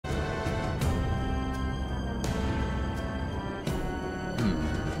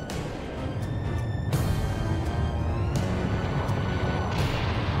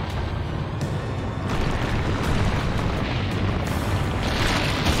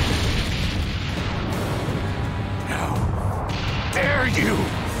you!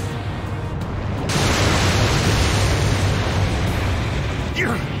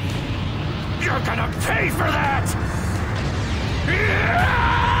 You're gonna pay for that!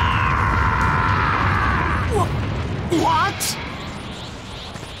 What?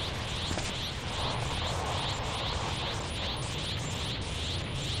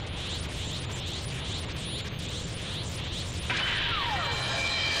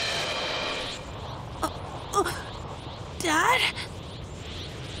 Dad?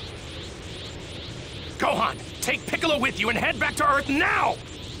 Gohan, take Piccolo with you and head back to Earth now!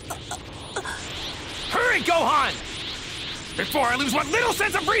 Hurry, Gohan! Before I lose what little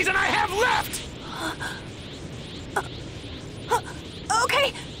sense of reason I have left!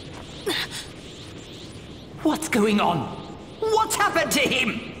 Okay. What's going on? What's happened to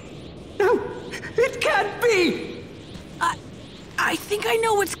him? No, it can't be! I think I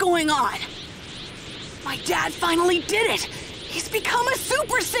know what's going on. My dad finally did it! He's become a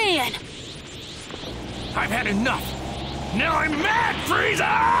Super Saiyan! I've had enough! Now I'm mad,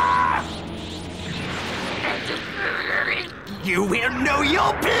 Frieza! You will know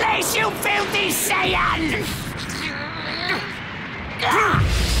your place, you filthy Saiyan!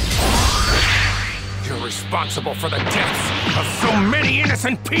 You're responsible for the deaths of so many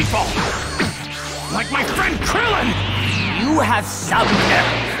innocent people! Like my friend Krillin! You have some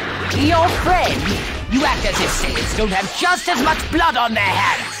nerve. Your friend? You act as if Saiyans don't have just as much blood on their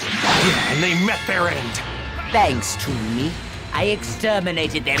hands. Yeah, and they met their end. Thanks to me, I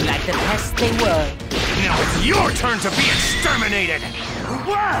exterminated them like the pests they were. Now it's your turn to be exterminated!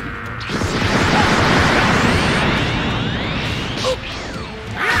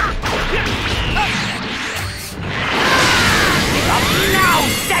 Up now,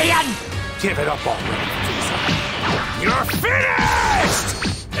 Saiyan! Give it up already, Frieza. You're finished!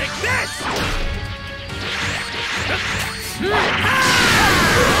 Take this!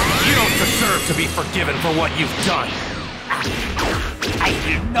 You don't deserve to be forgiven for what you've done. I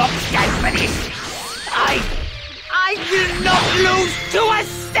will not stand for this. I will not lose to a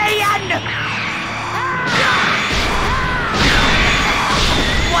Saiyan!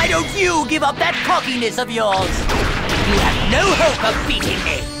 Why don't you give up that cockiness of yours? You have no hope of beating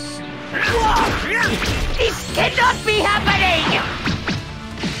me. This cannot be happening!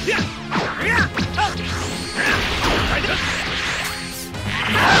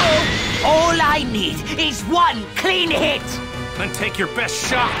 All I need is one clean hit! Then take your best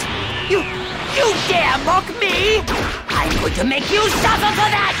shot. You dare mock me? I'm going to make you suffer for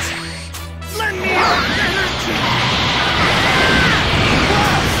that! Lend me your energy!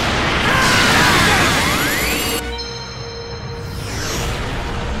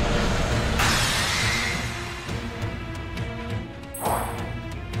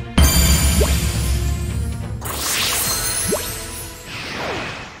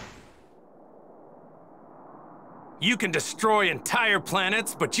 You can destroy entire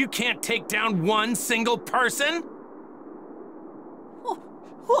planets, but you can't take down one single person?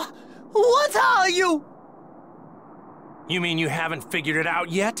 What are you? You mean you haven't figured it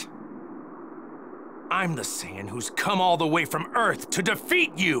out yet? I'm the Saiyan who's come all the way from Earth to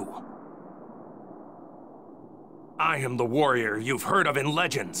defeat you! I am the warrior you've heard of in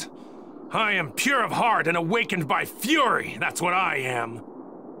legends. I am pure of heart and awakened by fury, that's what I am.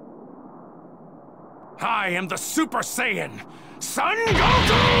 I am the Super Saiyan, Son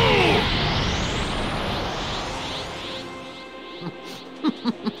Goku!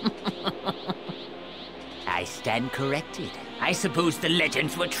 I stand corrected. I suppose the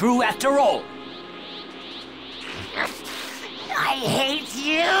legends were true after all. I hate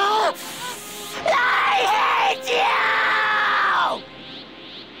you! I hate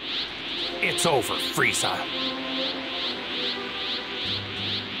you! It's over, Frieza.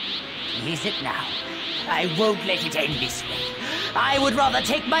 Is it now? I won't let it end this way. I would rather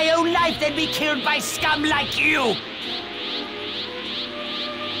take my own life than be killed by scum like you!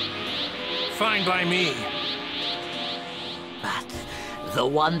 Fine by me. But the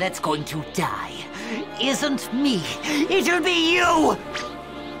one that's going to die isn't me. It'll be you!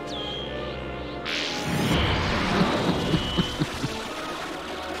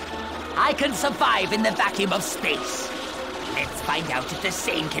 I can survive in the vacuum of space. Let's find out if the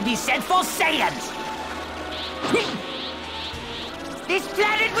same can be said for Saiyans! This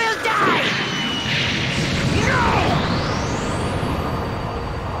planet will die! No!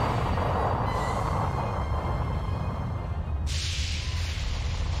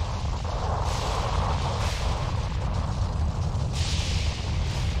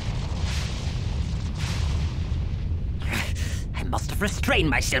 I must have restrained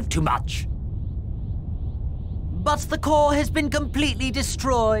myself too much. but the core has been completely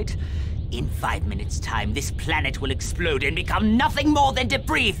destroyed. In 5 minutes' time, this planet will explode and become nothing more than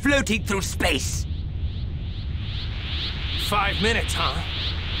debris floating through space. 5 minutes, huh?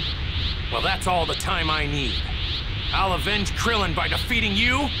 Well, that's all the time I need. I'll avenge Krillin by defeating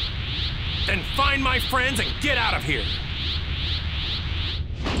you, then find my friends and get out of here.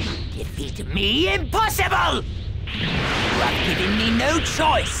 Defeat me? Impossible! You have given me no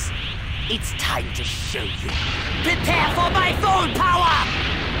choice. It's time to show you. Prepare for my full power!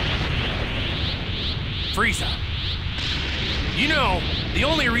 Frieza, you know, the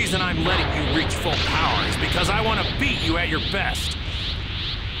only reason I'm letting you reach full power is because I want to beat you at your best.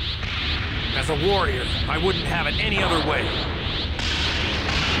 As a warrior, I wouldn't have it any other way.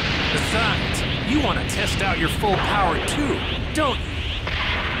 Besides, you want to test out your full power too, don't you?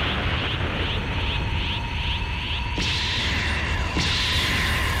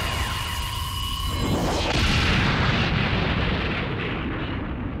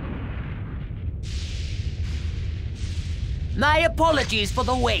 My apologies for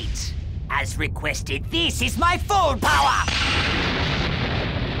the wait. As requested, this is my full power!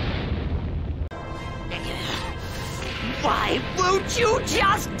 Why won't you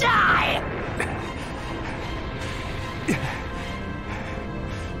just die?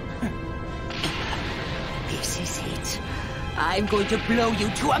 This is it. I'm going to blow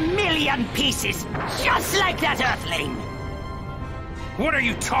you to a million pieces, just like that Earthling! What are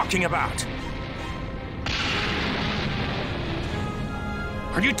you talking about?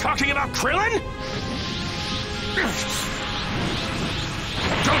 Are you talking about Krillin?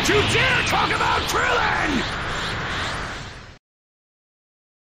 Don't you dare talk about Krillin!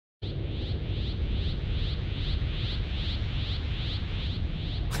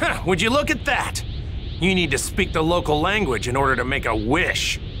 Huh, would you look at that? You need to speak the local language in order to make a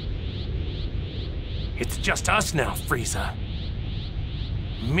wish. It's just us now, Frieza.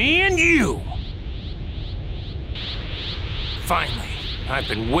 Me and you! Finally. I've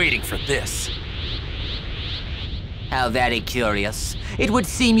been waiting for this. How very curious. It would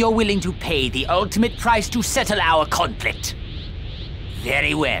seem you're willing to pay the ultimate price to settle our conflict.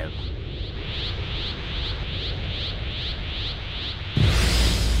 Very well.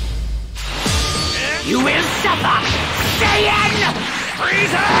 You will suffer! Saiyan!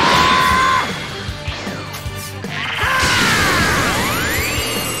 Frieza!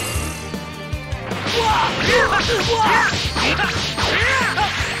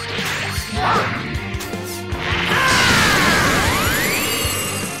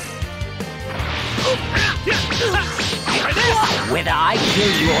 Whether I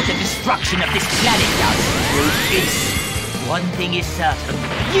kill you or the destruction of this planet does, through this, one thing is certain.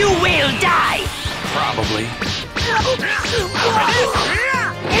 You will die! Probably.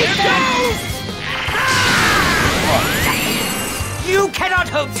 You cannot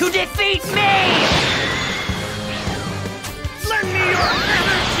hope to defeat me! Lend me your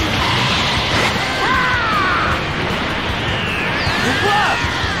energy!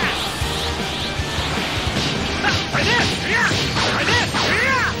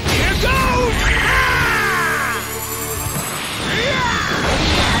 Here goes!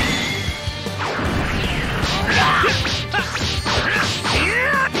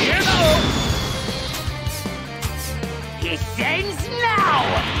 It ends now!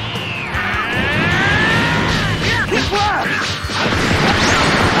 It works!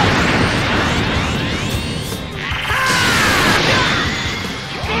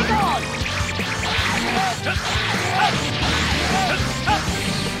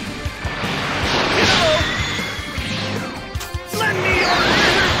 Lend me your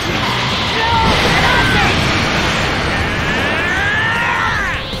energy!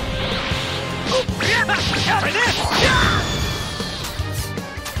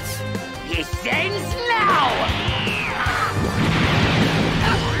 It ends now!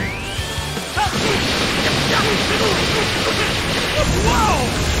 Whoa!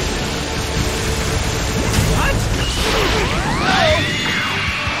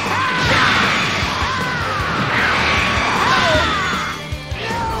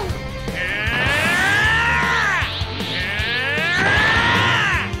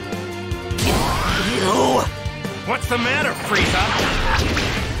 What's the matter, Frieza?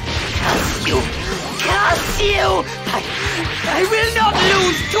 Curse you! Curse you! I will not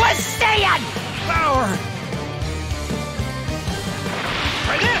lose to a Saiyan! Power!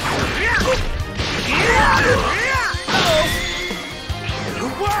 It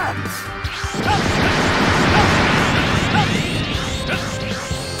works!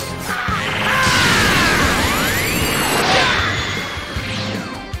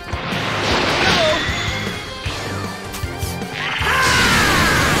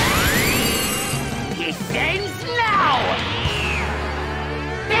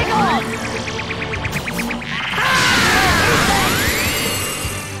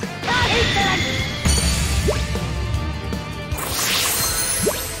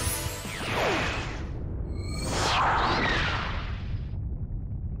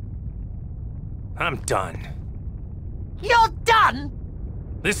 I'm done. You're done?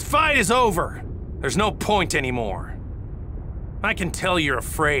 This fight is over. There's no point anymore. I can tell you're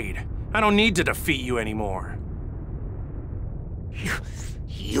afraid. I don't need to defeat you anymore.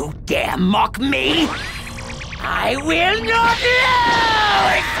 You dare mock me? I will not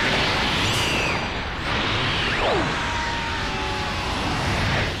lose!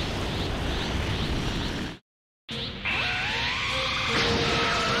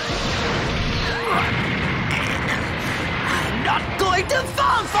 I'm not going to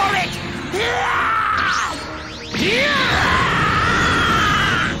fall for it!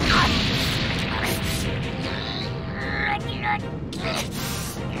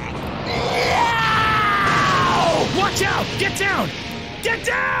 Watch out! Get down! Get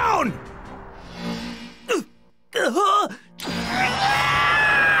down!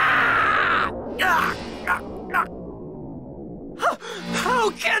 How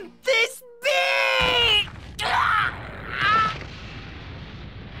can this be?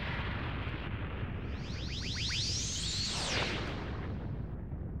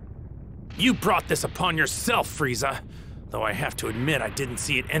 You brought this upon yourself, Frieza. Though I have to admit I didn't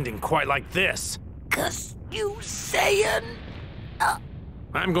see it ending quite like this. 'Cause you Saiyan...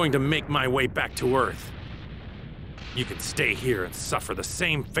 I'm going to make my way back to Earth. You can stay here and suffer the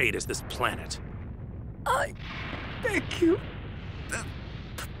same fate as this planet. I beg you.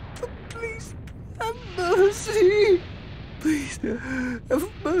 Please have mercy. Please have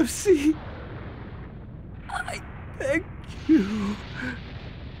mercy. I beg you.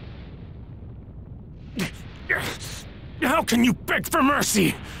 How can you beg for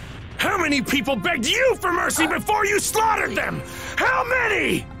mercy? How many people begged you for mercy before you slaughtered them? How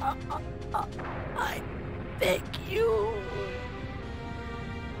many? I beg you.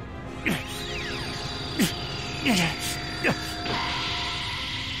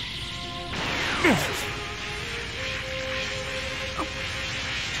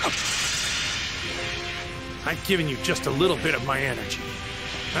 I've given you just a little bit of my energy.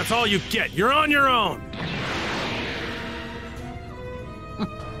 That's all you get. You're on your own.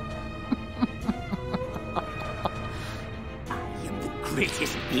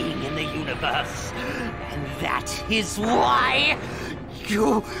 Greatest being in the universe. And that is why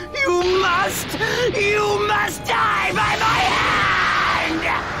you must die by my hand!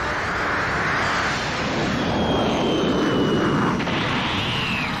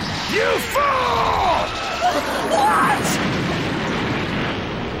 You fool! What?